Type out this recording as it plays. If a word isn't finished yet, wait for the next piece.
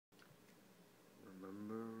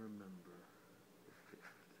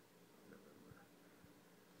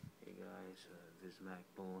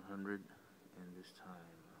Smackball 100, and this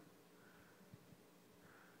time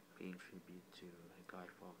paying tribute to Guy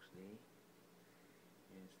Fawkes Day.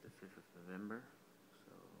 And it's the 5th of November,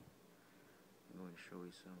 so I'm going to show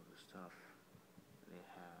you some of the stuff they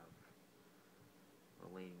have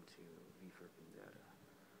relating to V for Vendetta.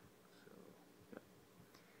 So, yeah.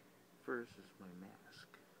 First is my mask.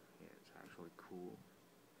 Yeah, it's actually cool.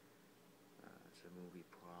 It's a movie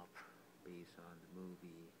prop based on the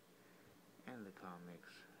movie and the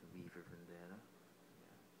comics V for Vendetta.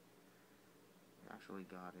 Yeah. I actually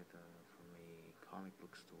got it from a comic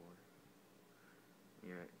book store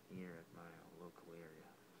here at my local area.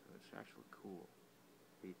 So it's actually cool.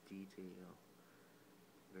 Bit detail,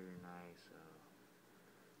 very nice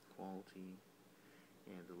quality,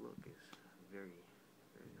 and the look is very,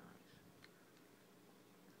 very nice.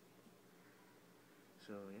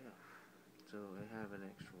 So yeah, so I have an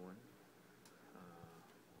extra one,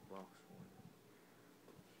 box one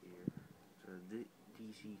here. So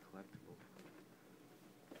DC collectible.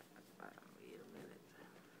 Wait a minute.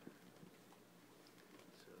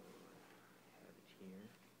 So I have it here.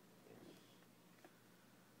 Yes.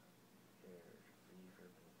 There's V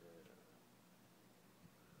for Vendetta.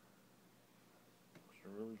 It's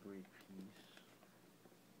a really great piece.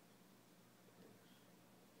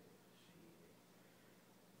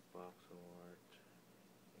 Box art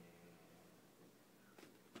and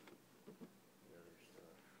the other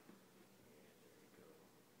stuff. And there you go.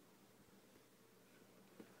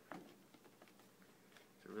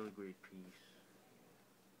 It's a really great piece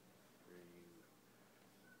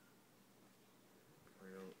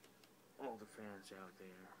for all the fans out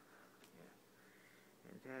there. Yeah.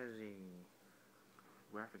 And it has a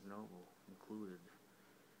graphic novel included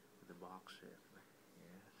with the box set.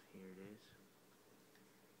 Yes, here it is.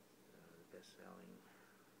 The best-selling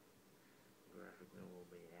graphic novel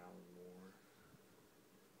by Alan Moore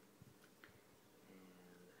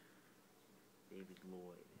and David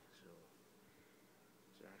Lloyd. So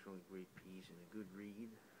it's actually a great piece and a good read,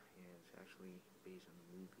 and it's actually based on the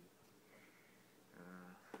movie.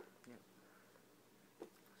 Yeah,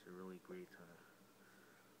 it's a really great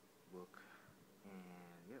book,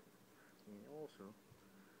 and yep. And also,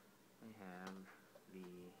 I have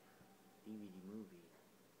the DVD movie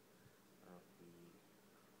of the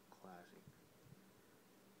classic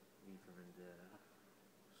V for Vendetta.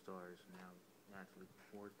 Stars now Natalie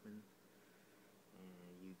Portman and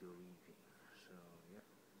Hugo Weaving. So yeah,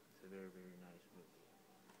 it's a very, very nice movie.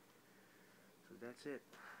 So that's it.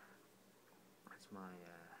 That's my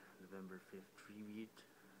November 5th tribute.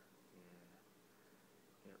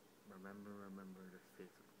 Yeah. Yep. Remember the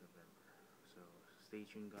 5th of November. So stay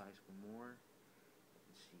tuned, guys, for more.